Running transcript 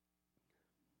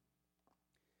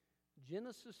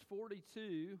Genesis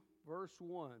 42, verse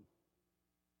 1.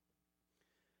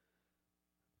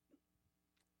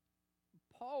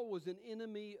 Paul was an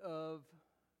enemy of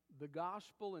the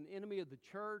gospel, an enemy of the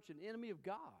church, an enemy of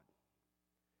God.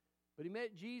 But he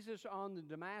met Jesus on the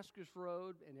Damascus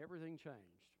Road, and everything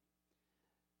changed.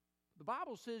 The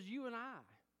Bible says you and I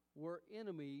were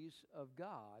enemies of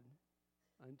God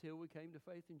until we came to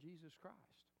faith in Jesus Christ.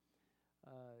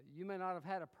 You may not have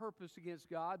had a purpose against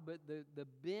God, but the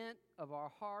bent of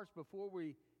our hearts before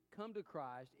we come to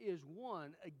Christ is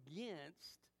one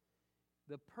against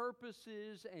the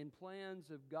purposes and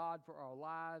plans of God for our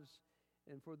lives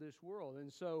and for this world.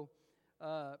 And so,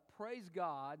 praise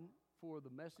God for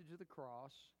the message of the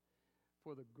cross,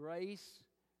 for the grace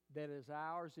that is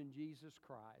ours in Jesus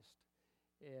Christ,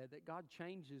 that God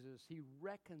changes us. He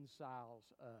reconciles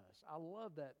us. I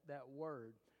love that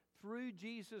word. Through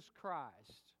Jesus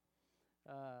Christ.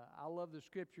 I love the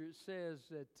scripture. It says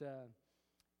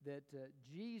that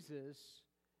Jesus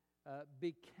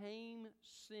became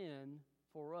sin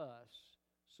for us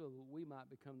so that we might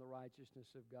become the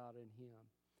righteousness of God in Him.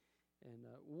 And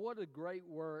what a great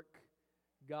work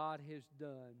God has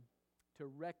done to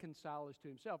reconcile us to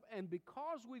Himself. And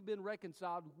because we've been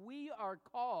reconciled, we are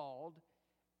called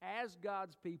as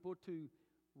God's people to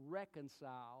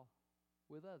reconcile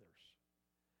with others.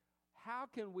 How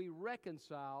can we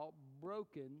reconcile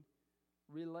broken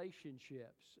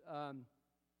relationships?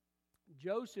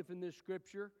 Joseph in this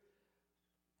scripture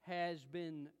has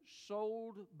been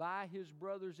sold by his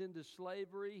brothers into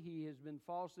slavery. He has been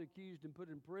falsely accused and put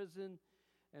in prison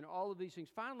and all of these things.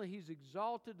 Finally, he's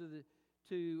exalted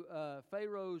to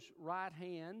Pharaoh's right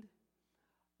hand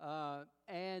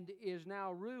and is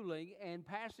now ruling and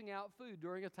passing out food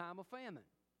during a time of famine.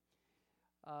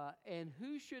 And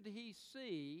who should he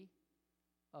see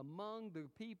among the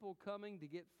people coming to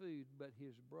get food but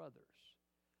his brothers?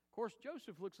 Of course,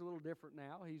 Joseph looks a little different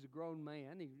now. He's a grown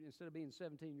man. Instead of being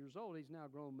 17 years old, he's now a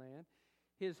grown man.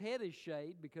 His head is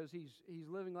shaved because he's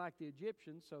living like the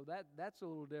Egyptians, so that's a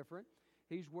little different.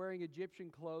 He's wearing Egyptian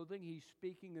clothing. He's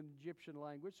speaking an Egyptian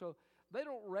language. So they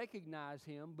don't recognize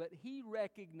him, but he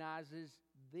recognizes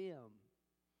them.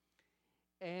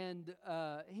 And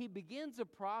he begins a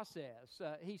process.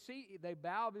 They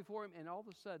bow before him, and all of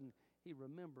a sudden, he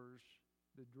remembers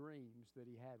the dreams that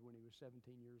he had when he was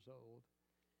 17 years old.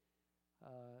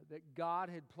 That God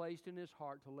had placed in his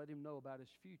heart to let him know about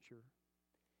his future.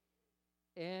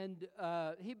 And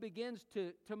he begins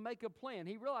to make a plan.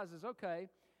 He realizes, okay,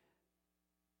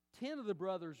 10 of the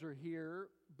brothers are here,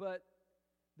 but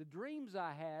the dreams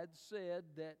I had said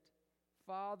that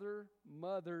father,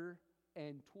 mother,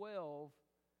 and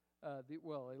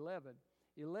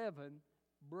 11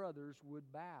 brothers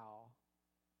would bow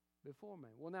before me.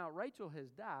 Well, now Rachel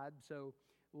has died, so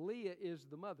Leah is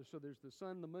the mother. So there's the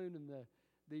sun, the moon, and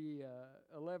the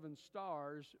 11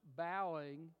 stars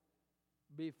bowing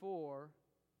before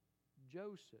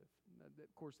Joseph. Now,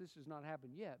 of course, this has not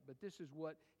happened yet, but this is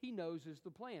what he knows is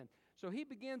the plan. So he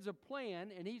begins a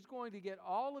plan, and he's going to get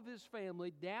all of his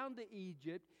family down to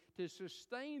Egypt to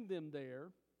sustain them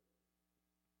there.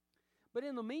 But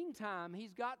in the meantime,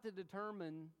 he's got to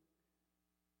determine,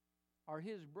 are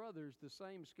his brothers the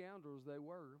same scoundrels they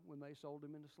were when they sold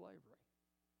him into slavery?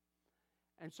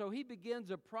 And so he begins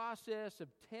a process of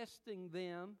testing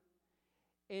them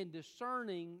and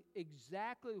discerning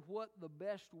exactly what the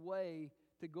best way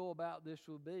to go about this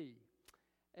will be.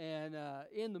 And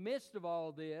in the midst of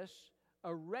all this,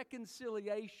 a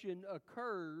reconciliation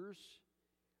occurs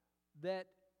that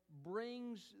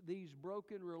brings these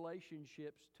broken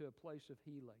relationships to a place of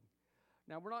healing.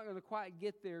 Now, we're not going to quite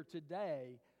get there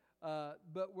today,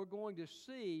 but we're going to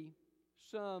see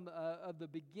some of the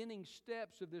beginning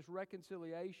steps of this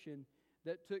reconciliation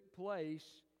that took place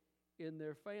in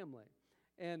their family.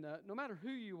 And no matter who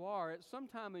you are, at some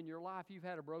time in your life you've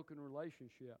had a broken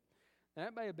relationship. Now,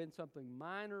 that may have been something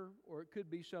minor or it could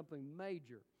be something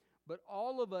major. But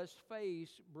all of us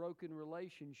face broken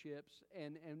relationships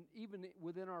and even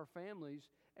within our families,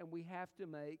 and we have to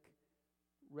make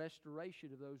restoration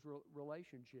of those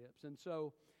relationships. And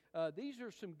so these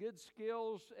are some good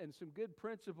skills and some good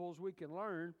principles we can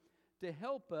learn to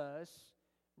help us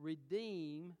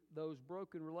redeem those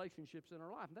broken relationships in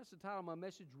our life. And that's the title of my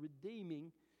message,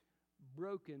 Redeeming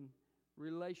Broken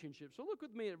Relationships. So look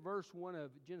with me at verse 1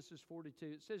 of Genesis 42.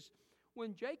 It says,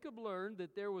 when Jacob learned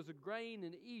that there was a grain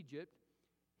in Egypt,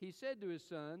 he said to his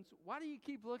sons, why do you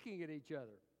keep looking at each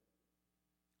other?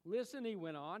 Listen, he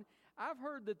went on, I've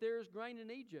heard that there is grain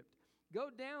in Egypt. Go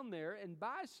down there and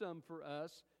buy some for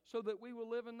us so that we will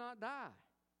live and not die.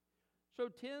 So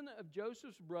 10 of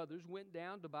Joseph's brothers went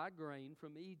down to buy grain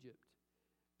from Egypt.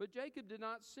 But Jacob did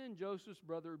not send Joseph's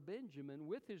brother Benjamin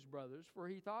with his brothers, for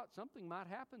he thought something might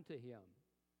happen to him.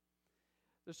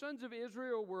 The sons of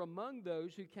Israel were among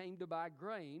those who came to buy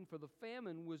grain, for the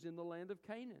famine was in the land of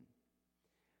Canaan.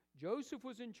 Joseph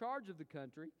was in charge of the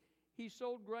country. He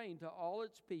sold grain to all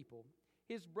its people.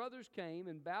 His brothers came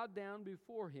and bowed down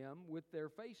before him with their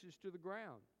faces to the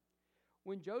ground.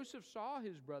 When Joseph saw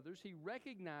his brothers, he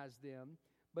recognized them,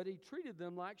 but he treated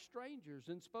them like strangers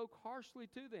and spoke harshly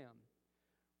to them.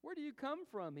 "Where do you come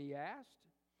from?" he asked.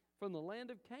 "From the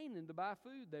land of Canaan to buy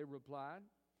food," they replied.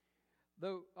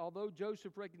 Although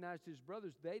Joseph recognized his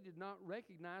brothers, they did not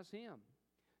recognize him.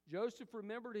 Joseph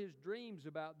remembered his dreams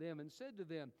about them and said to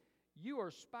them, "You are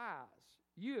spies.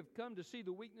 You have come to see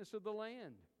the weakness of the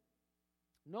land."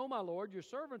 "No, my lord, your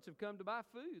servants have come to buy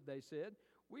food," they said.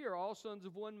 "We are all sons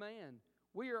of one man.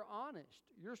 We are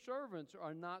honest. Your servants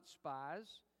are not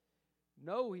spies."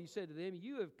 "No," he said to them,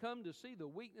 "you have come to see the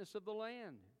weakness of the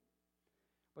land."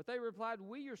 But they replied,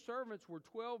 "We, your servants, were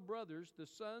 12 brothers, the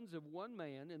sons of one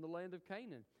man in the land of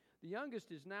Canaan. The youngest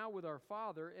is now with our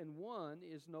father, and one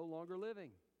is no longer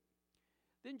living."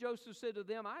 Then Joseph said to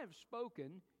them, "I have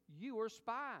spoken. You are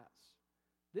spies.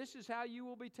 This is how you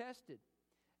will be tested.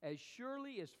 As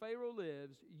surely as Pharaoh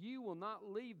lives, you will not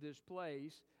leave this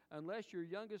place unless your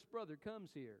youngest brother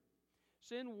comes here.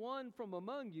 Send one from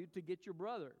among you to get your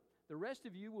brother. The rest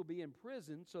of you will be in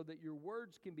prison so that your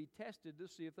words can be tested to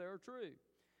see if they are true.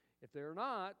 If they are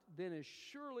not, then as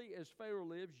surely as Pharaoh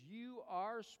lives, you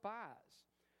are spies."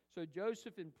 So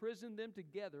Joseph imprisoned them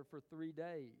together for 3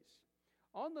 days.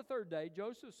 On the 3rd day,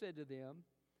 Joseph said to them,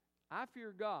 "I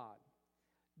fear God.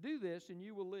 Do this and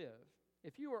you will live.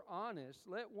 If you are honest,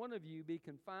 let one of you be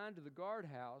confined to the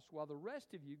guardhouse, while the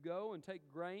rest of you go and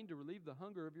take grain to relieve the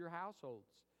hunger of your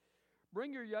households.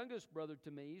 Bring your youngest brother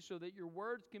to me so that your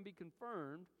words can be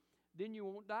confirmed, then you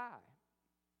won't die."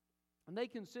 And they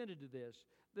consented to this.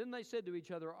 Then they said to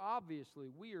each other, "Obviously,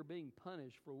 we are being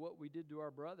punished for what we did to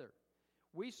our brother.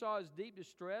 We saw his deep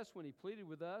distress when he pleaded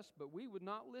with us, but we would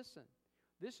not listen.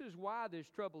 This is why this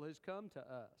trouble has come to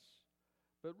us."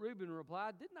 But Reuben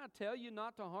replied, "Didn't I tell you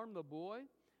not to harm the boy?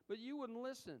 But you wouldn't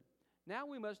listen. Now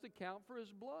we must account for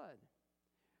his blood."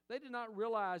 They did not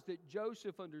realize that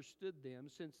Joseph understood them,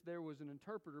 since there was an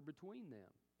interpreter between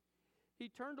them. He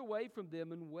turned away from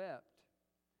them and wept.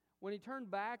 When he turned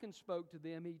back and spoke to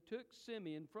them, he took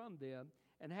Simeon from them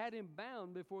and had him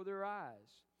bound before their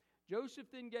eyes. Joseph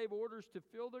then gave orders to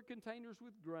fill their containers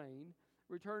with grain,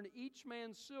 return each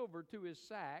man's silver to his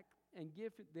sack, and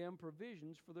give them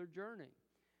provisions for their journey.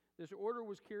 This order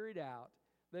was carried out.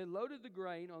 They loaded the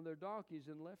grain on their donkeys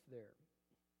and left there.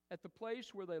 At the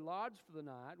place where they lodged for the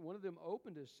night, one of them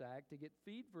opened his sack to get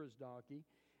feed for his donkey,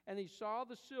 and he saw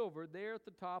the silver there at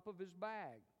the top of his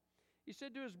bag. He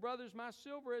said to his brothers, "My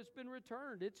silver has been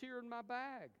returned. It's here in my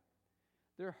bag."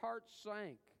 Their hearts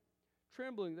sank.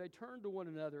 Trembling, they turned to one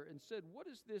another and said, "What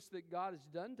is this that God has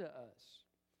done to us?"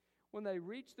 When they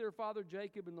reached their father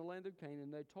Jacob in the land of Canaan,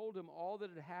 they told him all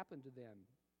that had happened to them.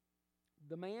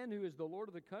 "The man who is the Lord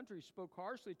of the country spoke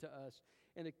harshly to us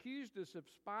and accused us of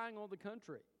spying on the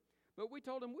country. But we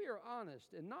told him, 'We are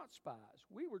honest and not spies.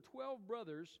 We were 12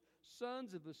 brothers,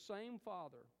 sons of the same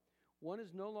father. One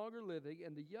is no longer living,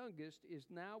 and the youngest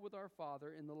is now with our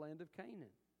father in the land of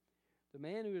Canaan.' The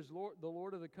man who is the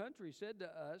Lord of the country said to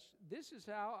us, 'This is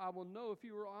how I will know if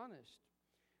you are honest.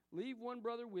 Leave one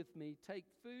brother with me, take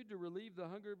food to relieve the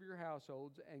hunger of your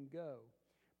households, and go.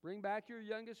 Bring back your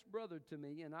youngest brother to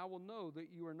me, and I will know that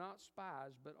you are not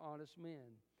spies, but honest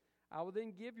men. I will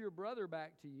then give your brother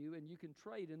back to you, and you can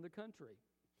trade in the country.'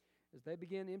 As they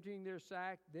began emptying their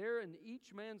sack, there in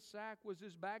each man's sack was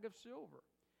his bag of silver.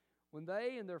 When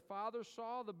they and their father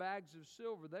saw the bags of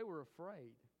silver, they were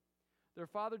afraid. Their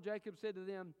father Jacob said to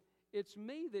them, 'It's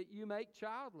me that you make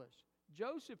childless.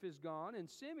 Joseph is gone, and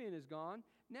Simeon is gone.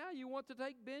 Now you want to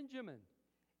take Benjamin.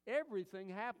 Everything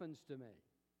happens to me.'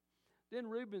 Then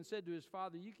Reuben said to his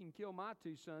father, 'You can kill my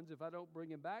 2 sons if I don't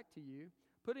bring him back to you.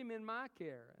 Put him in my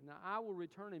care, and I will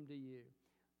return him to you.'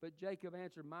 But Jacob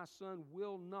answered, 'My son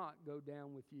will not go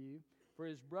down with you, for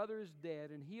his brother is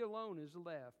dead, and he alone is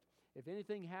left. If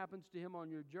anything happens to him on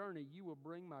your journey, you will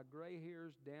bring my gray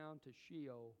hairs down to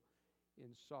Sheol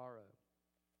in sorrow.'"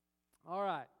 All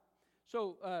right.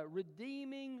 So,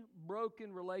 redeeming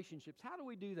broken relationships. How do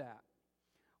we do that?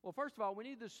 Well, first of all, we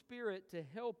need the Spirit to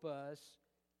help us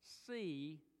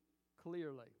see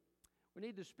clearly. We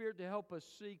need the Spirit to help us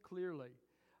see clearly.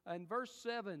 In verse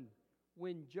 7,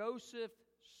 when Joseph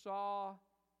saw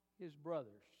his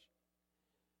brothers.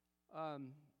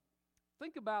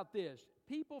 Think about this.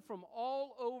 People from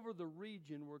all over the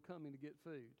region were coming to get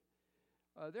food.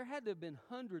 There had to have been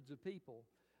hundreds of people.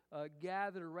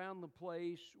 gathered around the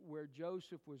place where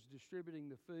Joseph was distributing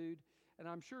the food. And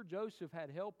I'm sure Joseph had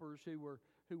helpers who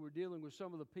were dealing with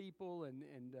some of the people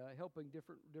and helping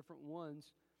different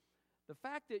ones. The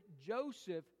fact that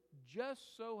Joseph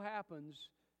just so happens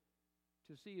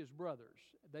to see his brothers,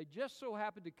 they just so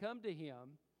happen to come to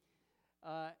him,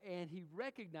 and he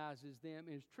recognizes them,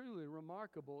 is truly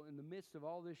remarkable in the midst of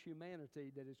all this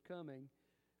humanity that is coming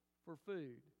for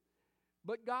food.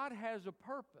 But God has a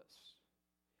purpose.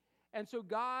 And so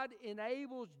God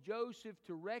enables Joseph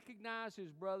to recognize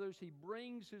his brothers. He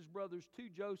brings his brothers to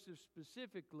Joseph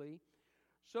specifically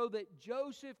so that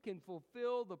Joseph can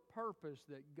fulfill the purpose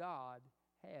that God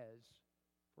has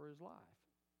for his life.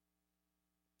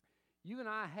 You and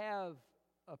I have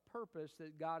a purpose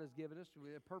that God has given us.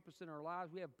 We have purpose in our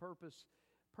lives. We have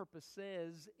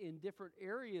purposes in different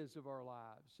areas of our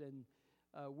lives. And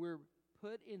we're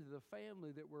put into the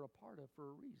family that we're a part of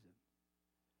for a reason.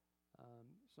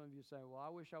 Some of you say, well, I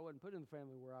wish I wasn't put in the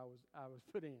family where I was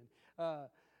put in.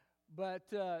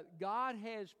 But God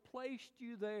has placed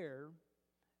you there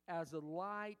as a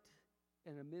light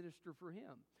and a minister for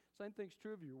Him. Same thing's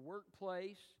true of your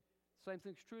workplace. Same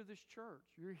thing's true of this church.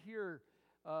 You're here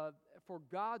for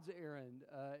God's errand.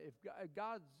 If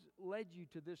God's led you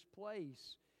to this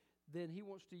place, then He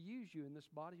wants to use you in this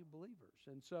body of believers.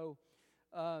 And so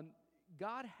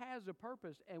God has a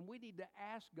purpose, and we need to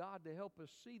ask God to help us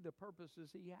see the purposes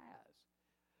He has.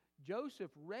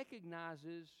 Joseph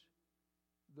recognizes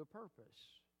the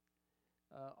purpose.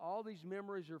 All these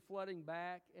memories are flooding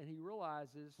back, and he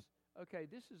realizes, okay,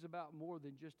 this is about more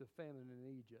than just a famine in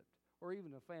Egypt or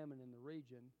even a famine in the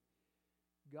region.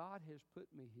 God has put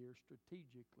me here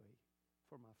strategically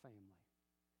for my family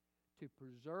to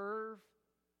preserve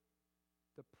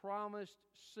the promised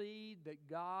seed that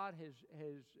God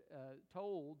has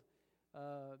told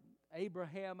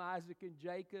Abraham, Isaac, and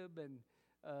Jacob, and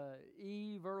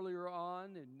Eve earlier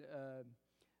on,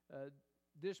 and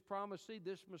this promised seed,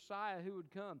 this Messiah who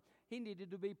would come. He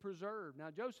needed to be preserved.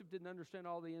 Now, Joseph didn't understand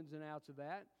all the ins and outs of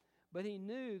that, but he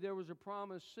knew there was a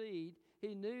promised seed.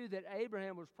 He knew that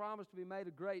Abraham was promised to be made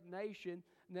a great nation,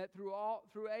 and that through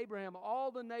Abraham,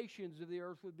 all the nations of the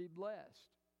earth would be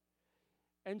blessed.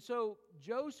 And so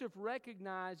Joseph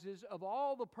recognizes, of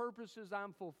all the purposes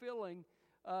I'm fulfilling,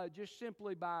 just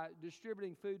simply by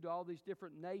distributing food to all these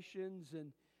different nations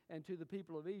and to the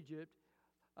people of Egypt,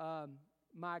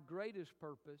 my greatest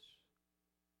purpose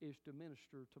is to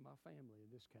minister to my family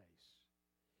in this case.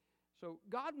 So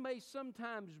God may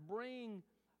sometimes bring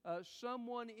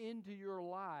someone into your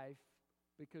life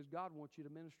because God wants you to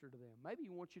minister to them. Maybe He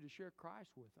wants you to share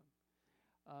Christ with them.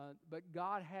 But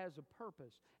God has a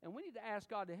purpose. And we need to ask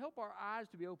God to help our eyes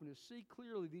to be open to see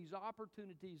clearly these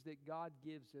opportunities that God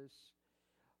gives us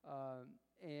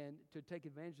and to take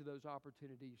advantage of those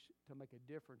opportunities to make a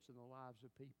difference in the lives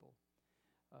of people.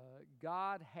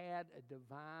 God had a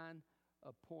divine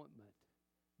appointment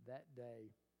that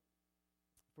day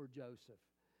for Joseph.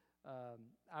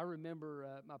 I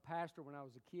remember my pastor when I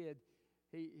was a kid,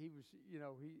 he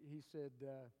said,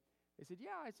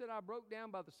 I broke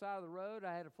down by the side of the road.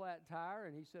 I had a flat tire,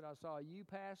 and he said, I saw you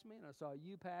pass me, and I saw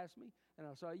you pass me, and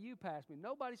I saw you pass me.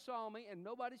 Nobody saw me, and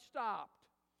nobody stopped.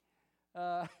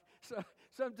 So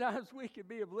sometimes we can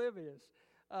be oblivious.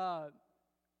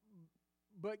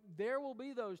 But there will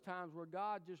be those times where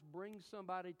God just brings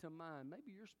somebody to mind.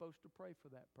 Maybe you're supposed to pray for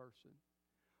that person.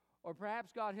 Or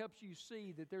perhaps God helps you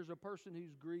see that there's a person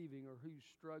who's grieving or who's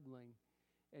struggling,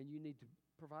 and you need to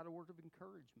provide a word of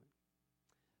encouragement.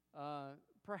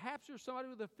 Perhaps there's somebody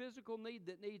with a physical need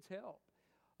that needs help.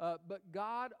 But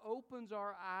God opens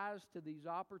our eyes to these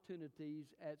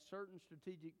opportunities at certain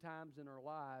strategic times in our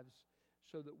lives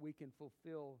so that we can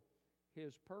fulfill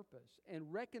His purpose.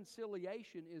 And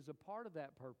reconciliation is a part of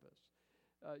that purpose.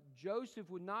 Joseph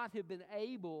would not have been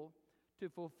able to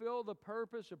fulfill the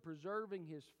purpose of preserving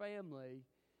his family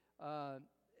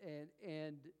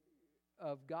and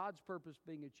of God's purpose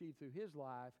being achieved through his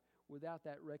life without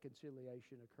that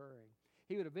reconciliation occurring.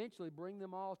 He would eventually bring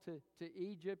them all to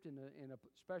Egypt in a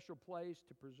special place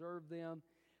to preserve them.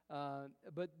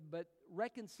 But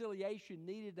reconciliation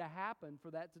needed to happen for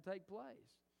that to take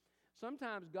place.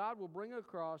 Sometimes God will bring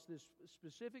across this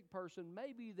specific person,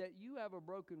 maybe that you have a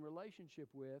broken relationship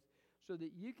with, so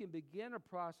that you can begin a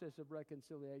process of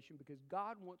reconciliation because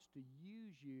God wants to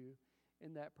use you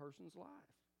in that person's life.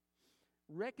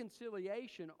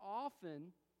 Reconciliation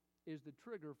often is the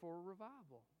trigger for a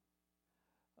revival.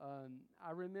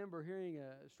 I remember hearing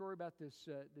a story about this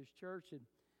church, and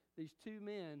these two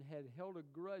men had held a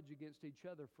grudge against each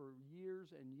other for years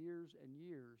and years and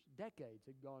years. Decades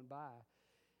had gone by,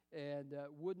 and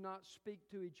would not speak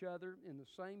to each other in the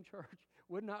same church,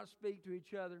 would not speak to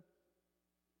each other.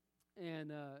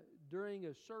 And during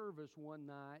a service one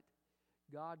night,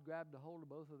 God grabbed a hold of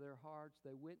both of their hearts.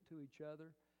 They went to each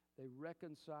other. They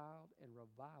reconciled, and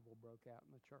revival broke out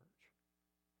in the church.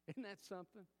 Isn't that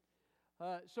something?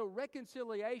 So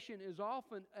reconciliation is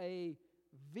often a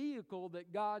vehicle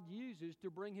that God uses to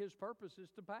bring His purposes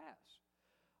to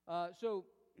pass. So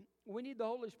we need the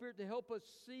Holy Spirit to help us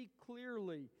see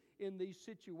clearly in these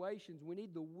situations. We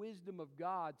need the wisdom of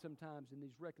God sometimes in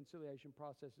these reconciliation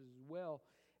processes as well,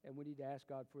 and we need to ask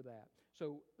God for that.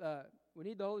 So we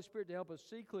need the Holy Spirit to help us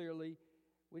see clearly.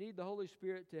 We need the Holy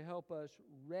Spirit to help us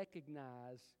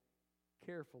recognize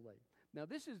carefully. Now,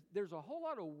 there's a whole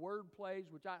lot of word plays,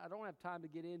 which I don't have time to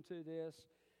get into this,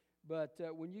 but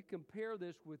when you compare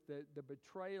this with the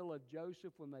betrayal of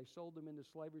Joseph when they sold him into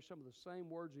slavery, some of the same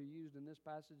words are used in this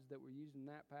passage that were used in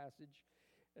that passage,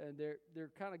 and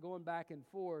they're kind of going back and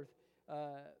forth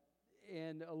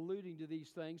and alluding to these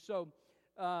things. So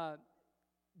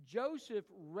Joseph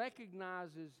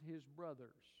recognizes his brothers,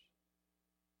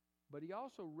 but he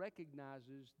also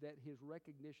recognizes that his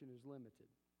recognition is limited.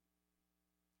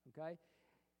 Okay?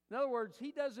 In other words,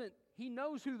 he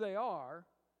knows who they are,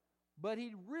 but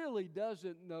he really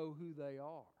doesn't know who they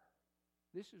are.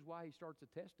 This is why he starts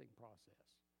a testing process,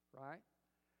 right?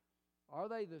 Are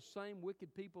they the same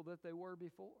wicked people that they were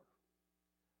before?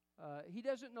 He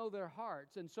doesn't know their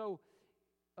hearts, and so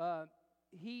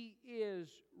he is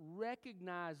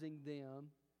recognizing them,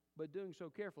 but doing so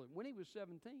carefully. When he was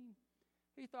 17,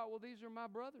 he thought, well, these are my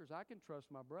brothers. I can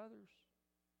trust my brothers.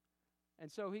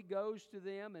 And so he goes to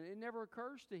them, and it never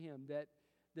occurs to him that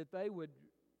they would,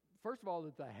 first of all,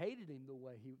 that they hated him the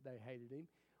way they hated him,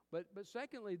 but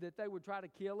secondly, that they would try to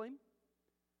kill him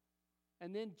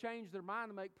and then change their mind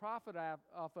to make profit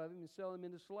off of him and sell him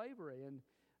into slavery. And,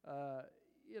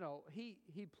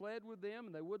 he pled with them,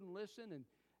 and they wouldn't listen, and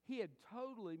he had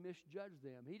totally misjudged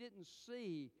them. He didn't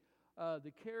see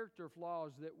the character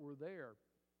flaws that were there.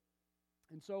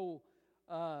 And so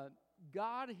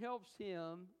God helps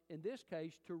him, in this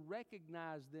case, to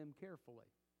recognize them carefully.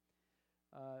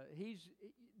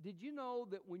 Did you know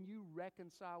that when you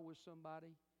reconcile with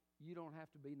somebody, you don't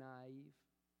have to be naive?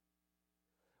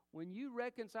 When you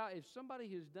reconcile, if somebody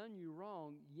has done you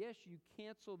wrong, yes, you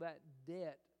cancel that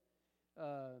debt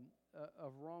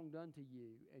of wrong done to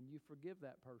you, and you forgive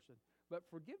that person. But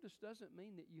forgiveness doesn't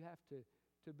mean that you have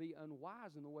to be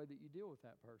unwise in the way that you deal with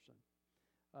that person.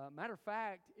 Matter of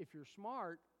fact, if you're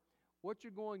smart, what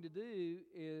you're going to do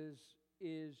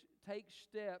is take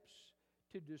steps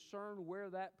to discern where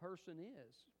that person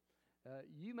is.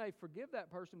 You may forgive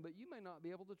that person, but you may not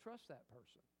be able to trust that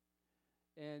person.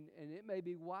 And it may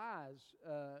be wise.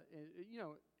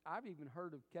 I've even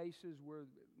heard of cases where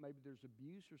maybe there's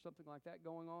abuse or something like that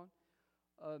going on.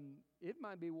 It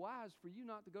might be wise for you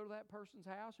not to go to that person's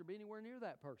house or be anywhere near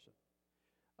that person.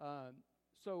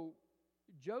 So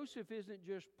Joseph isn't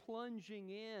just plunging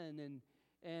in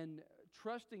and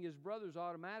trusting his brothers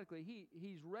automatically.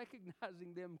 He's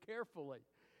recognizing them carefully.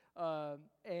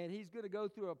 And he's going to go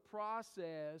through a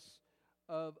process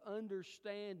of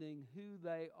understanding who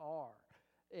they are.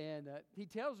 And he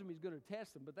tells them he's going to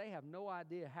test them, but they have no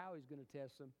idea how he's going to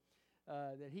test them,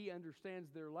 that he understands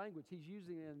their language. He's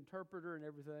using an interpreter and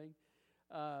everything.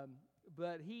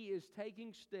 But he is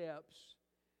taking steps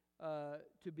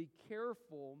to be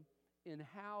careful in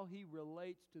how he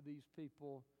relates to these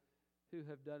people who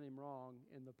have done him wrong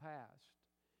in the past.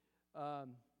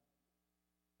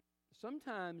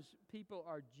 Sometimes people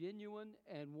are genuine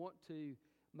and want to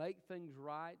make things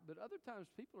right, but other times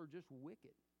people are just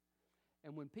wicked.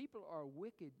 And when people are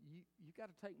wicked, you got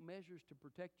to take measures to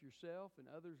protect yourself and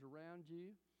others around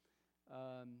you.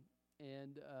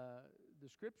 The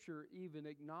Scripture even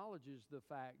acknowledges the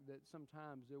fact that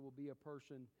sometimes there will be a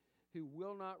person who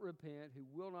will not repent, who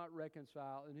will not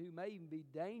reconcile, and who may even be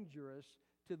dangerous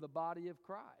to the body of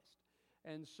Christ.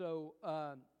 And so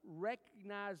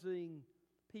recognizing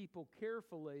people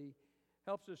carefully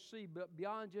helps us see, but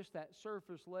beyond just that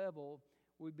surface level,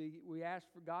 we ask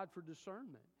for God for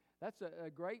discernment. That's a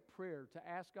great prayer to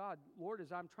ask God, Lord,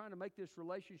 as I'm trying to make this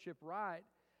relationship right,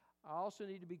 I also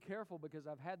need to be careful because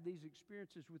I've had these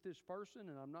experiences with this person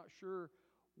and I'm not sure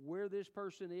where this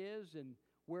person is and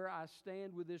where I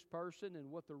stand with this person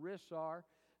and what the risks are.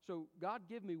 So God,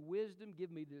 give me wisdom, give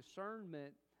me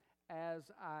discernment as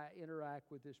I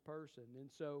interact with this person. And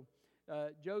so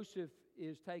Joseph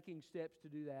is taking steps to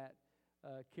do that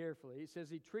carefully. It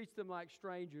says he treats them like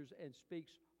strangers and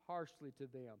speaks harshly to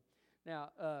them. Now,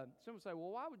 some say, well,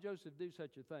 why would Joseph do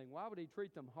such a thing? Why would he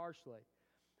treat them harshly?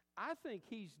 I think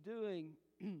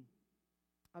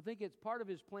I think it's part of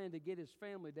his plan to get his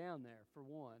family down there, for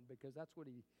one, because that's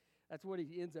That's what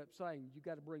he ends up saying. You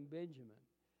got to bring Benjamin.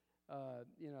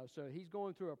 So he's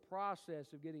going through a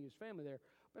process of getting his family there.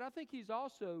 But I think he's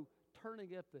also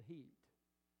turning up the heat.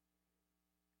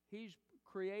 He's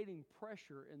creating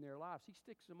pressure in their lives. He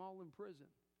sticks them all in prison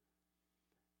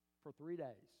for 3 days.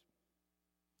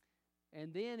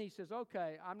 And then he says,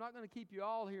 okay, I'm not going to keep you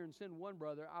all here and send one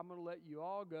brother. I'm going to let you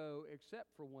all go except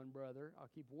for one brother. I'll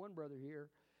keep one brother here.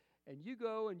 And you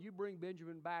go and you bring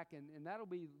Benjamin back, and that'll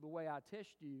be the way I test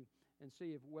you and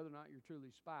see if whether or not you're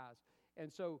truly spies.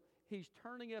 And so he's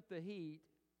turning up the heat,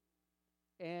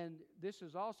 and this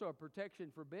is also a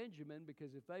protection for Benjamin,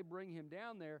 because if they bring him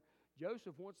down there,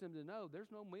 Joseph wants them to know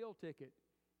there's no meal ticket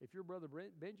if your brother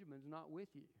Benjamin's not with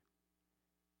you.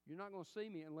 You're not going to see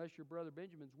me unless your brother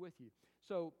Benjamin's with you.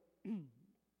 So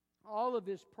all of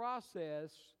this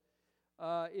process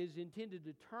is intended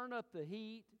to turn up the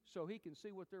heat so he can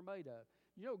see what they're made of.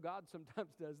 You know, God sometimes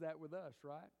does that with us,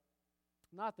 right?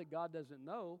 Not that God doesn't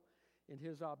know in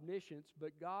his omniscience,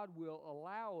 but God will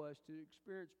allow us to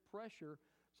experience pressure,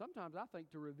 sometimes I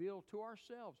think to reveal to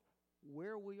ourselves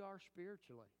where we are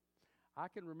spiritually. I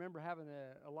can remember having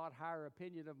a lot higher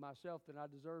opinion of myself than I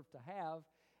deserve to have,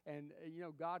 and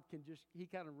God can he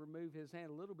kind of remove his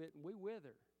hand a little bit, and we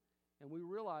wither, and we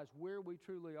realize where we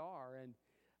truly are. And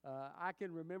I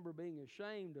can remember being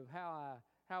ashamed of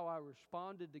how I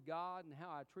responded to God and how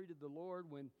I treated the Lord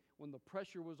when the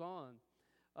pressure was on.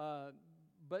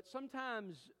 But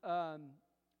sometimes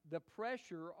the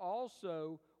pressure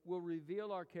also will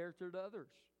reveal our character to others,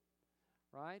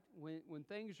 right? When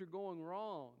things are going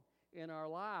wrong in our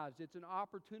lives, it's an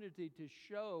opportunity to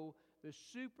show the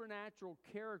supernatural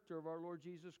character of our Lord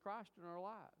Jesus Christ in our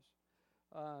lives.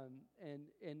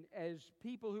 And as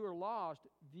people who are lost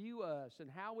view us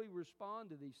and how we respond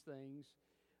to these things,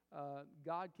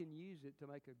 God can use it to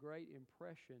make a great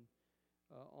impression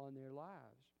on their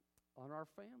lives, on our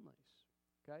families.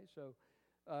 Okay, so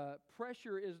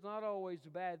pressure is not always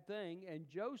a bad thing, and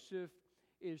Joseph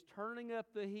is turning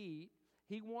up the heat.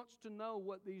 He wants to know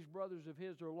what these brothers of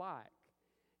his are like.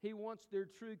 He wants their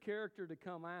true character to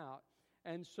come out,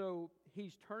 and so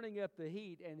he's turning up the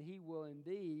heat, and he will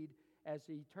indeed, as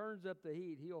he turns up the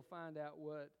heat, he'll find out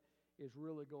what is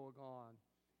really going on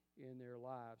in their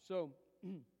lives. So,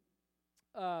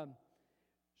 the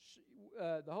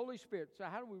Holy Spirit. So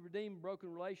how do we redeem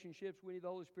broken relationships? We need the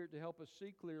Holy Spirit to help us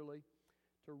see clearly,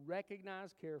 to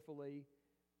recognize carefully,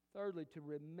 thirdly, to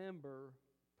remember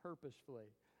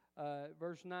purposefully.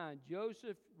 Verse 9,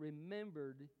 Joseph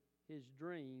remembered his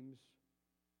dreams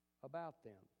about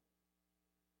them.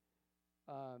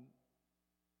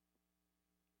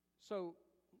 So,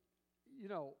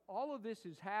 all of this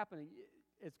is happening.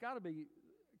 It's got to be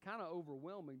kind of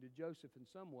overwhelming to Joseph in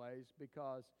some ways,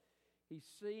 because he's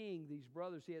seeing these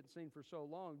brothers he hadn't seen for so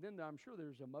long. Then I'm sure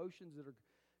there's emotions that are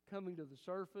coming to the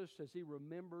surface as he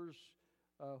remembers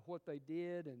what they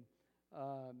did, and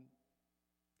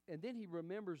then he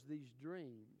remembers these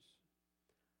dreams.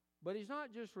 But he's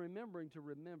not just remembering to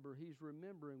remember, he's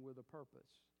remembering with a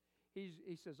purpose.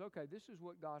 He says, okay, this is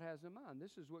what God has in mind.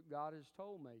 This is what God has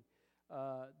told me,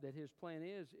 that his plan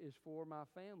is for my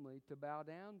family to bow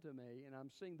down to me. And I'm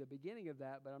seeing the beginning of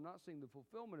that, but I'm not seeing the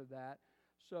fulfillment of that.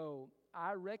 So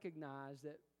I recognize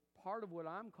that part of what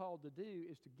I'm called to do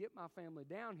is to get my family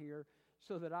down here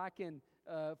so that I can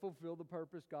fulfill the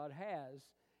purpose God has.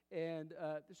 And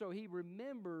so he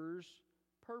remembers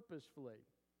purposefully.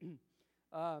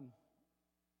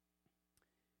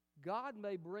 God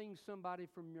may bring somebody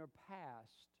from your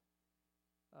past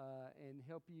and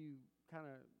help you kind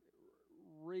of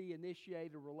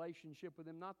reinitiate a relationship with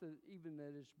them. Not that even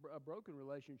that it's a broken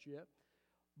relationship,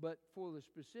 but for the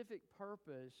specific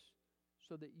purpose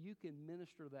so that you can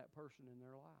minister to that person in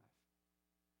their life.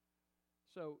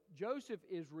 So Joseph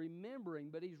is remembering,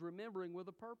 but he's remembering with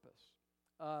a purpose.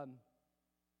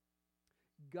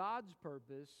 God's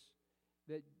purpose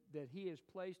that he has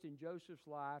placed in Joseph's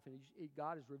life, and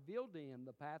God has revealed to him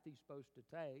the path he's supposed to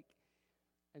take.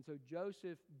 And so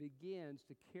Joseph begins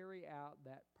to carry out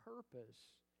that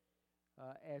purpose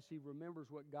as he remembers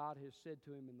what God has said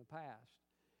to him in the past.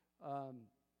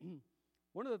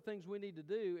 One of the things we need to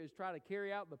do is try to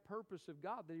carry out the purpose of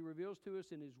God that he reveals to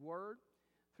us in his word,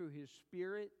 through his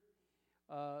Spirit,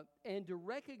 and to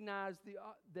recognize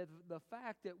the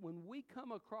fact that when we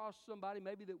come across somebody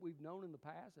maybe that we've known in the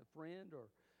past, a friend or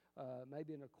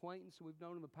maybe an acquaintance we've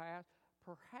known in the past,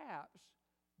 perhaps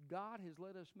God has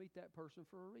let us meet that person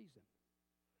for a reason.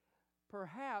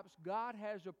 Perhaps God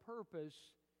has a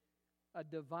purpose, a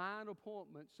divine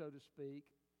appointment, so to speak,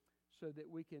 so that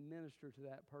we can minister to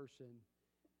that person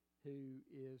who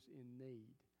is in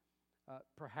need.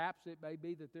 Perhaps it may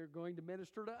be that they're going to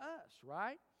minister to us,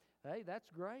 right? Hey, that's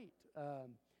great.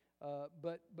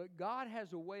 But God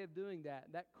has a way of doing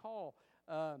that. That call.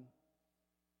 I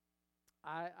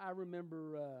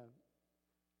remember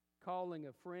calling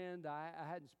a friend I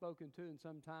hadn't spoken to in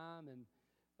some time, and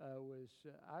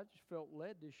I just felt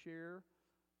led to share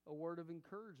a word of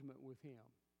encouragement with him.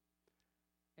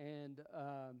 And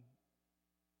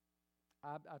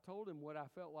I told him what I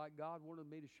felt like God wanted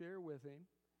me to share with him.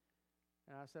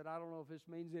 And I said, I don't know if this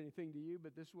means anything to you,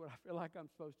 but this is what I feel like I'm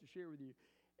supposed to share with you.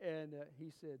 And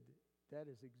he said, that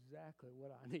is exactly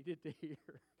what I needed to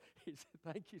hear. He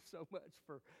said, thank you so much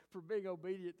for being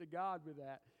obedient to God with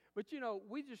that. But,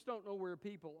 we just don't know where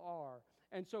people are.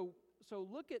 And so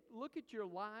look at your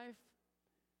life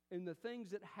and the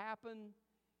things that happen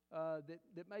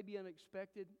that may be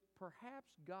unexpected.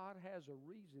 Perhaps God has a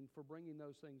reason for bringing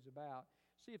those things about.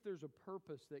 See if there's a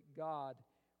purpose that God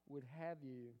would have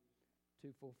you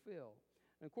to fulfill.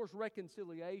 And of course,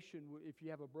 reconciliation, if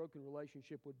you have a broken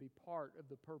relationship, would be part of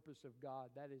the purpose of God.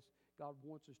 That is, God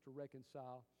wants us to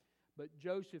reconcile. But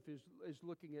Joseph is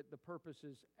looking at the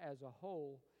purposes as a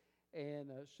whole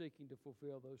and seeking to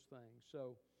fulfill those things.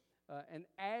 So, and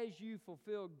as you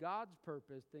fulfill God's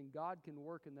purpose, then God can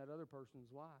work in that other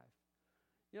person's life.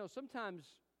 Sometimes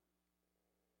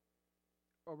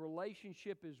a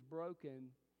relationship is broken,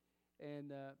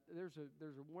 and there's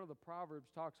one of the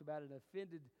Proverbs talks about an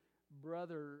offended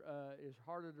brother is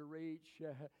harder to reach.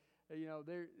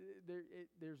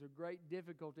 There's a great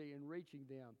difficulty in reaching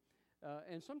them,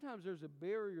 and sometimes there's a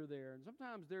barrier there, and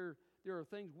sometimes there are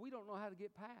things we don't know how to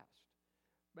get past.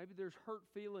 Maybe there's hurt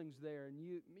feelings there,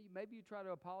 and maybe you try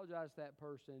to apologize to that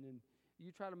person, and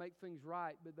you try to make things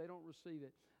right, but they don't receive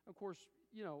it. Of course,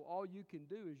 all you can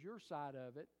do is your side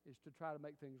of it is to try to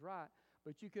make things right,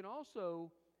 but you can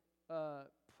also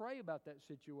pray about that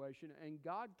situation, and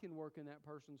God can work in that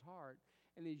person's heart.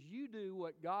 And as you do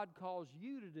what God calls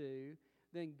you to do,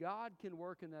 then God can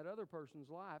work in that other person's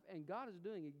life. And God is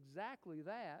doing exactly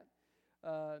that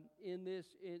in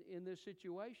this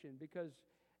situation, because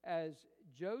as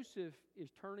Joseph is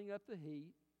turning up the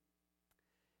heat,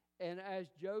 and as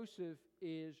Joseph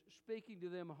is speaking to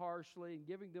them harshly and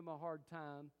giving them a hard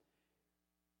time,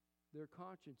 their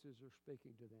consciences are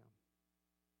speaking to them.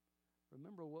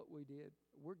 Remember what we did.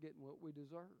 We're getting what we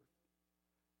deserve.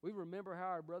 We remember how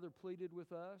our brother pleaded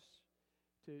with us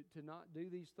to not do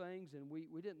these things, and we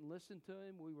didn't listen to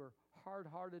him. We were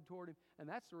hard-hearted toward him, and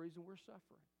that's the reason we're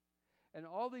suffering. And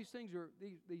all these things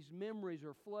these memories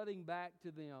are flooding back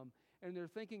to them, and they're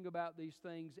thinking about these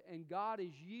things, and God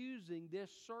is using this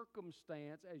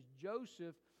circumstance as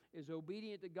Joseph is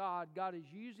obedient to God. God is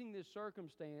using this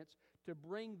circumstance to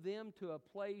bring them to a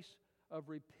place of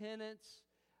repentance,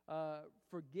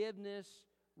 forgiveness,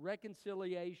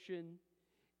 reconciliation,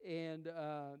 and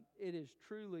it is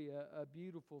truly a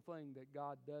beautiful thing that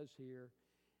God does here.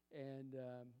 And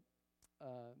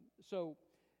so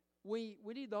we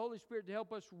need the Holy Spirit to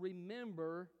help us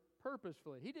remember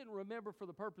purposefully. He didn't remember for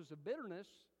the purpose of bitterness.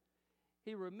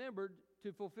 He remembered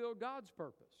to fulfill God's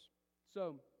purpose.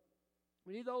 So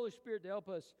we need the Holy Spirit to help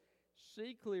us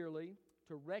see clearly,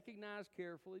 to recognize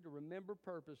carefully, to remember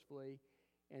purposefully,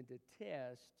 and to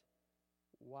test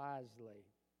wisely.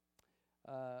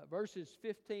 Verses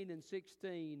 15 and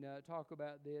 16 talk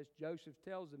about this. Joseph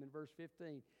tells them in verse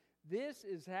 15, "This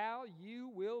is how you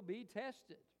will be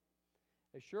tested.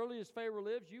 As surely as Pharaoh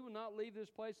lives, you will not leave this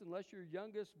place unless your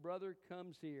youngest brother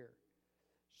comes here.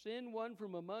 Send one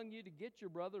from among you to get your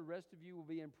brother. The rest of you will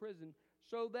be in prison,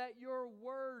 so that your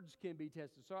words can be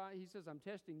tested." So he says, I'm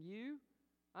testing you.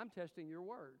 I'm testing your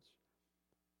words.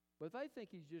 But they think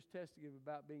he's just testing them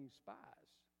about being spies.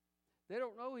 They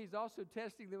don't know he's also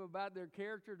testing them about their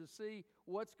character to see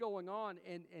what's going on,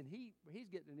 and he's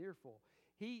getting an earful.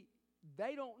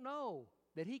 They don't know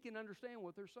that he can understand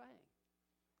what they're saying.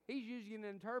 He's using an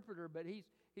interpreter, but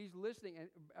he's listening, and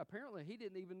apparently he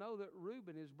didn't even know that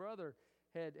Reuben, his brother,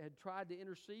 had tried to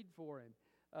intercede for him.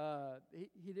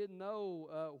 He didn't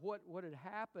know what had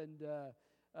happened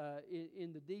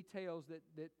in the details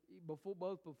that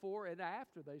both before and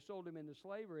after they sold him into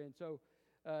slavery. And so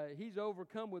he's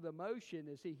overcome with emotion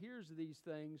as he hears these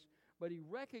things, but he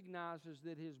recognizes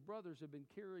that his brothers have been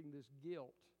carrying this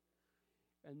guilt,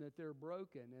 and that they're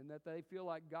broken, and that they feel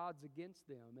like God's against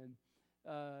them. And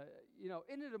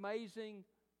isn't it amazing?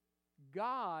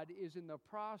 God is in the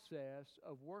process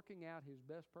of working out His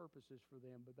best purposes for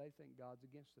them, but they think God's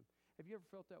against them. Have you ever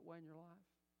felt that way in your life?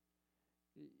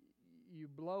 You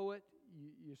blow it,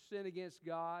 you sin against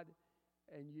God,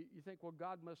 and you think, well,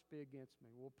 God must be against me.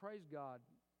 Well, praise God,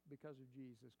 because of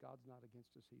Jesus, God's not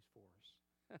against us, He's for us.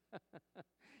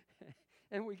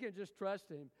 And we can just trust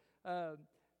Him.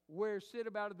 where sit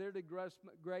about it there to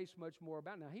grace much more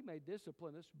about. Now, he may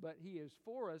discipline us, but he is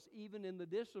for us even in the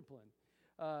discipline.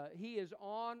 He is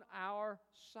on our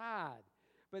side.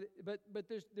 But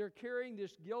they're carrying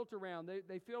this guilt around.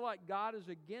 They feel like God is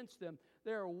against them.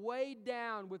 They're weighed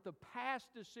down with the past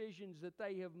decisions that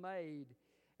they have made.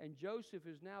 And Joseph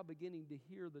is now beginning to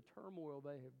hear the turmoil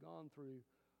they have gone through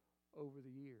over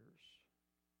the years.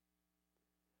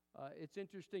 It's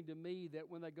interesting to me that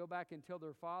when they go back and tell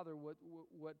their father what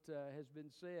has been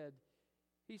said,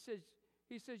 he says,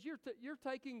 you've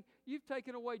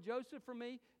taken away Joseph from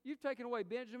me, you've taken away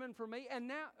Benjamin from me, and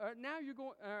now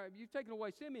you've taken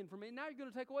away Simeon from me, now you're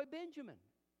going to take away Benjamin.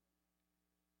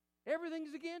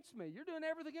 Everything's against me. You're doing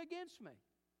everything against me.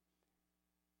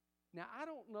 Now, I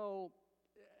don't know.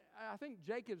 I think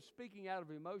Jacob's speaking out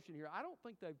of emotion here. I don't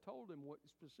think they've told him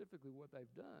specifically what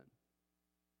they've done.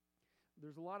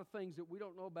 There's a lot of things that we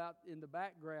don't know about in the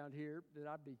background here that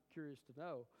I'd be curious to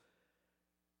know.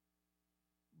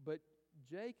 But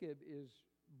Jacob is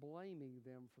blaming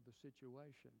them for the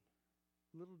situation.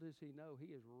 Little does he know,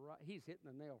 he's hitting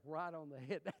the nail right on the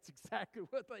head. That's exactly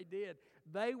what they did.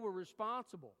 They were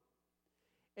responsible.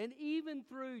 And even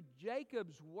through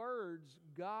Jacob's words,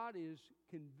 God is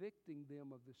convicting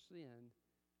them of the sin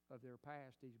of their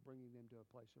past. He's bringing them to a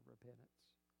place of repentance.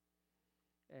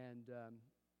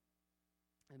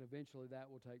 And eventually that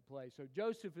will take place. So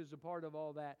Joseph is a part of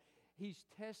all that. He's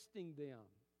testing them.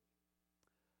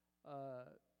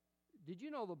 Did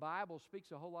you know the Bible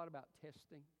speaks a whole lot about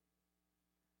testing?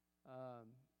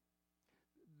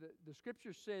 The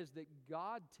Scripture says that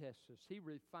God tests us. He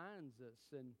refines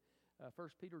us. And 1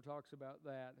 Peter talks about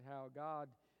that, how God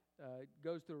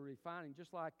goes through refining.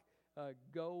 Just like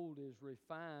gold is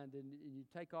refined, and you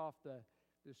take off the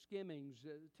skimmings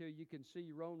till you can see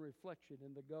your own reflection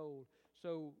in the gold.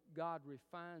 So God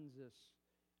refines us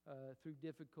through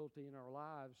difficulty in our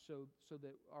lives so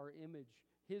that our image,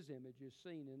 His image, is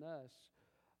seen in us.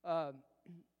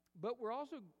 But we're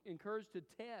also encouraged to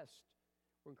test.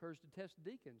 We're encouraged to test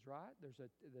deacons, right? There's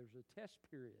a test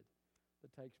period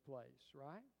that takes place,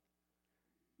 right?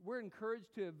 We're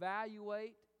encouraged to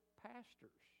evaluate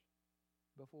pastors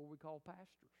before we call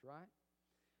pastors, right?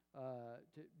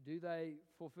 Do they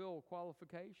fulfill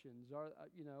qualifications?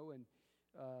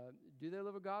 Do they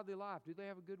live a godly life? Do they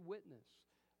have a good witness?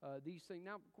 These things.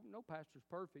 Now, no pastor's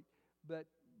perfect, but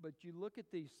you look at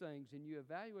these things and you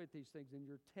evaluate these things and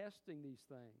you're testing these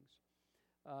things.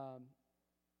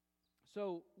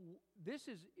 So this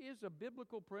is a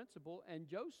biblical principle, and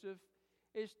Joseph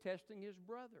is testing his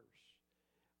brothers.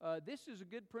 This is a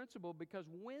good principle because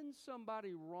when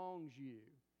somebody wrongs you,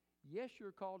 yes,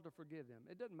 you're called to forgive them.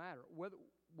 It doesn't matter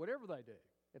whatever they do.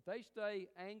 If they stay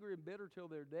angry and bitter till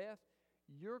their death,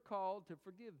 you're called to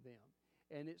forgive them.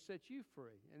 And it sets you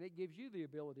free. And it gives you the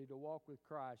ability to walk with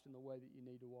Christ in the way that you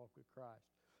need to walk with Christ.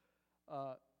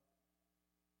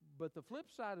 But the flip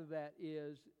side of that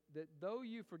is that though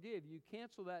you forgive, you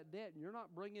cancel that debt, and you're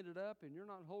not bringing it up, and you're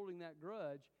not holding that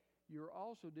grudge, you're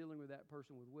also dealing with that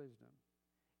person with wisdom.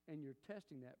 And you're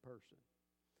testing that person.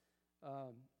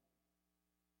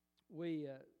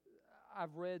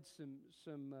 I've read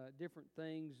some different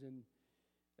things and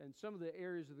some of the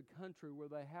areas of the country where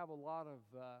they have a lot of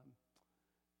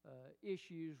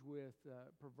issues with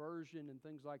perversion and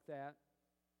things like that.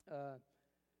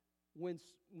 When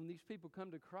these people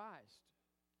come to Christ,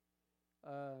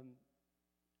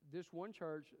 this one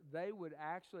church, they would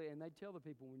actually, and they tell the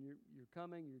people, when you're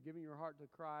coming, you're giving your heart to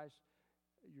Christ,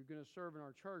 you're going to serve in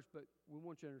our church, but we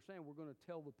want you to understand, we're going to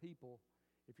tell the people,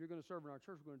 if you're going to serve in our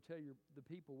church, we're going to tell the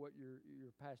people what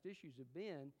your past issues have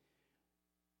been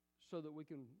so that we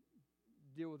can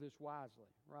deal with this wisely,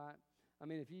 right? I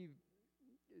mean,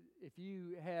 if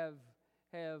you have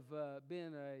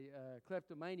been a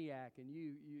kleptomaniac and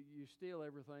you steal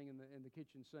everything in the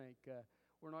kitchen sink,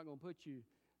 we're not going to put you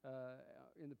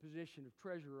in the position of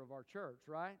treasurer of our church,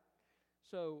 right?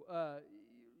 So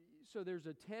there's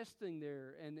a testing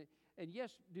there, and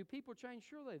yes, do people change?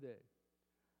 Sure they do.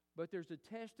 But there's a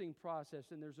testing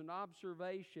process, and there's an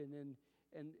observation,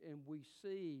 and we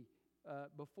see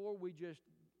before we just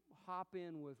hop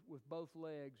in with both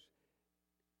legs,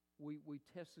 we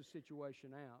test the situation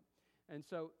out. And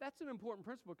so that's an important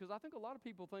principle, because I think a lot of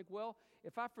people think, well,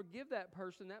 if I forgive that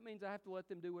person, that means I have to let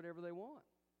them do whatever they want.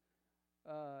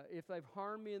 If they've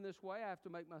harmed me in this way, I have to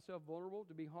make myself vulnerable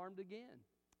to be harmed again.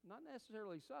 Not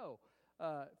necessarily so.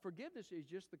 Forgiveness is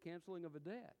just the canceling of a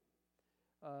debt.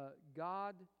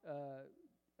 God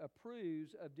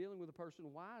approves of dealing with a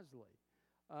person wisely.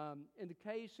 In the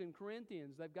case in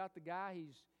Corinthians, they've got the guy,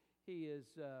 he is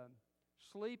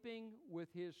sleeping with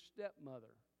his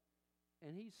stepmother,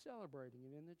 and he's celebrating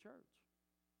it in the church.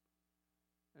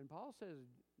 And Paul says,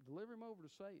 deliver him over to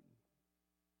Satan,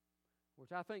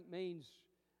 which I think means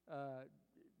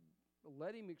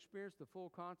let him experience the full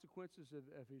consequences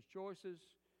of his choices,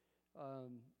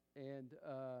 and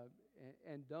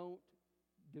don't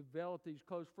develop these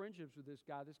close friendships with this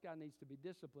guy. This guy needs to be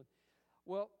disciplined.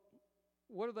 Well,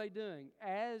 what are they doing?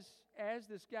 As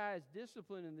this guy is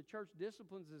disciplined and the church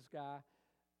disciplines this guy,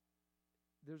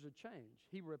 there's a change.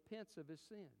 He repents of his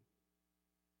sin.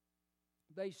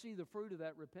 They see the fruit of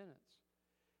that repentance.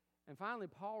 And finally,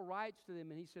 Paul writes to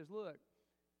them and he says, look,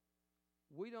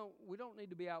 we don't need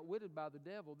to be outwitted by the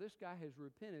devil. This guy has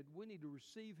repented. We need to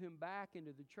receive him back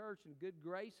into the church in good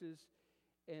graces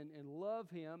and love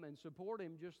him and support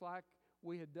him just like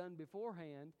we had done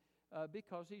beforehand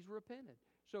because he's repented.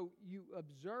 So you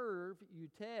observe, you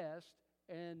test,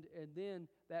 and then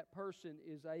that person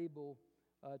is able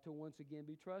to once again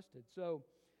be trusted. So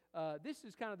this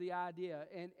is kind of the idea.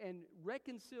 And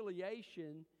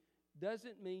reconciliation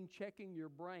doesn't mean checking your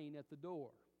brain at the door.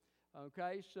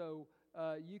 Okay, so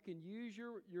you can use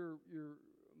your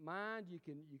mind. You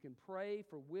can pray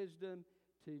for wisdom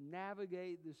to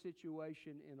navigate the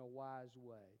situation in a wise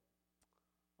way.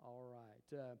 All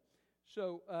right.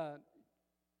 So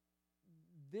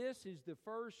this is the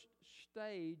first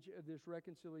stage of this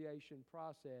reconciliation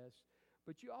process,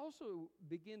 but you also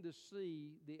begin to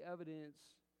see the evidence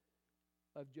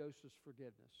of Joseph's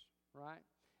forgiveness, right?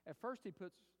 At first, he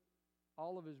puts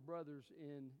all of his brothers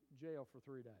in jail for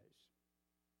 3 days,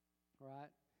 right?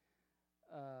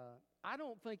 I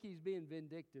don't think he's being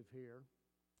vindictive here.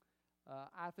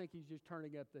 I think he's just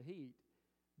turning up the heat.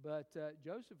 But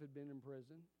Joseph had been in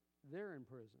prison. They're in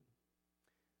prison.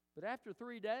 But after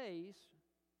 3 days,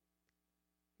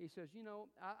 he says,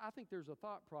 I think there's a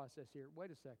thought process here.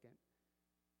 Wait a second.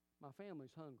 My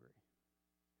family's hungry.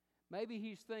 Maybe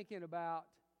he's thinking about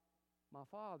my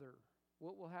father.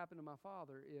 What will happen to my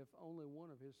father if only one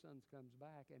of his sons comes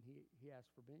back and he asks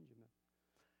for Benjamin?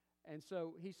 And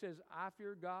so he says, I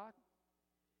fear God.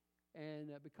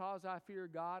 And because I fear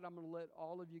God, I'm going to let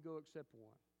all of you go except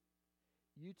one.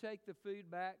 You take the food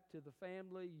back to the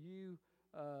family. You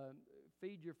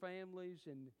feed your families.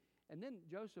 And then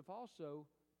Joseph also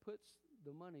puts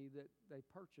the money that they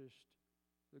purchased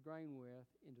the grain with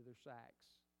into their sacks.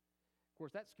 Of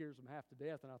course, that scares them half to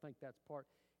death, and I think that's part.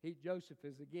 Joseph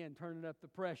is, again, turning up the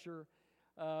pressure.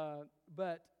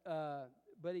 But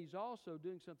he's also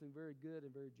doing something very good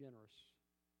and very generous.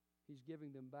 He's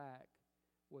giving them back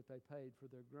what they paid for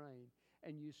their grain.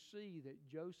 And you see that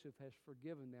Joseph has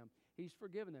forgiven them. He's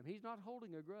forgiven them. He's not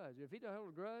holding a grudge. If he'd held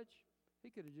a grudge, he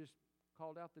could have just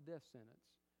called out the death sentence.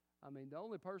 I mean, the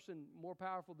only person more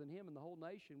powerful than him in the whole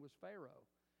nation was Pharaoh.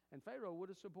 And Pharaoh would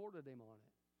have supported him on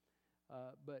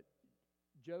it. But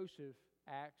Joseph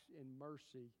acts in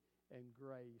mercy and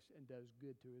grace and does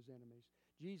good to his enemies.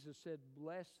 Jesus said,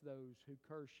 bless those who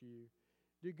curse you.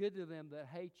 Do good to them that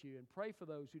hate you, and pray for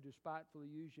those who despitefully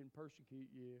use you and persecute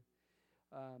you.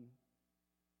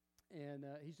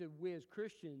 He said, we as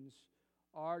Christians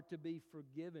are to be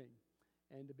forgiving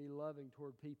and to be loving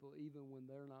toward people even when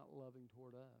they're not loving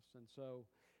toward us. And so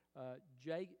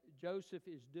Joseph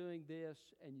is doing this,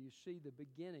 and you see the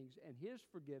beginnings, and his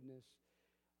forgiveness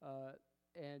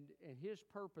and his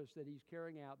purpose that he's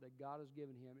carrying out that God has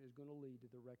given him is going to lead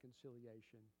to the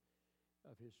reconciliation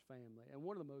of his family. And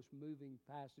one of the most moving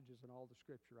passages in all the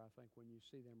Scripture, I think, when you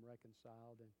see them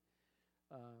reconciled. And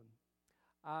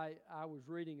I was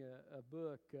reading a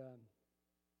book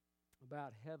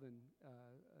about heaven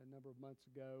a number of months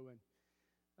ago, and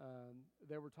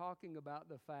they were talking about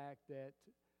the fact that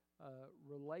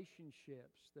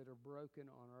relationships that are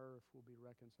broken on earth will be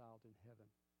reconciled in heaven.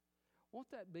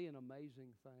 Won't that be an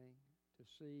amazing thing to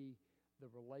see the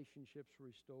relationships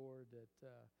restored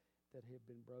that have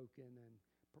been broken, and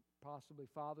possibly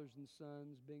fathers and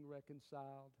sons being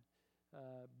reconciled,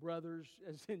 brothers,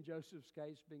 as in Joseph's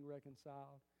case, being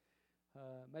reconciled,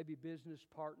 maybe business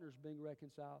partners being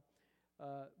reconciled.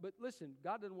 But listen,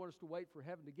 God doesn't want us to wait for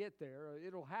heaven to get there.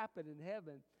 It'll happen in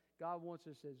heaven. God wants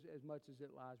us as much as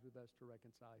it lies with us to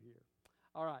reconcile here.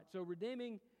 All right, so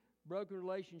redeeming broken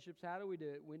relationships, how do we do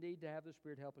it? We need to have the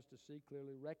Spirit help us to see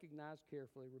clearly, recognize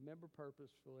carefully, remember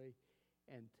purposefully,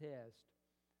 and test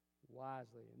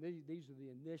wisely. And these are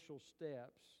the initial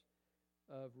steps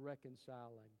of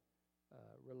reconciling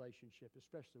relationship,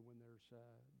 especially when there's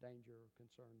danger or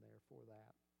concern there for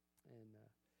that. And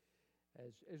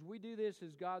as we do this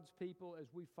as God's people,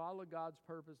 as we follow God's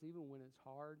purpose, even when it's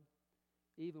hard,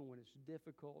 even when it's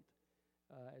difficult,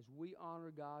 as we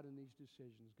honor God in these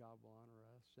decisions, God will honor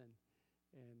us.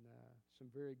 And some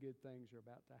very good things are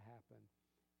about to happen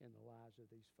in the lives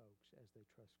of these folks as they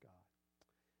trust God.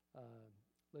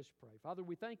 Let's pray. Father,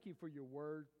 we thank you for your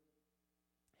word.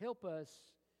 Help us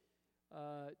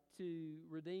to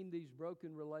redeem these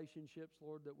broken relationships,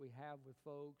 Lord, that we have with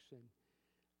folks. And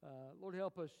Lord,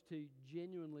 help us to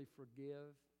genuinely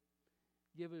forgive.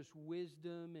 Give us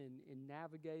wisdom in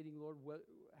navigating, Lord,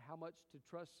 how much to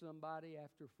trust somebody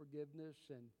after forgiveness.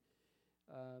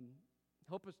 And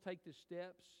help us take the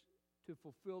steps to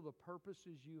fulfill the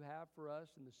purposes you have for us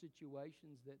in the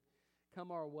situations that come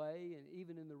our way, and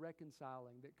even in the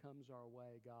reconciling that comes our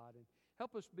way, God. And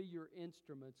help us be your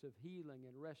instruments of healing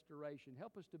and restoration.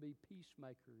 Help us to be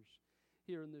peacemakers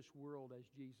here in this world as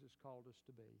Jesus called us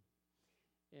to be.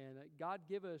 And God,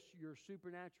 give us your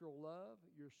supernatural love,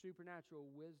 your supernatural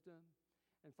wisdom.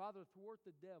 And Father, thwart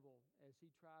the devil as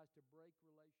he tries to break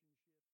relationships.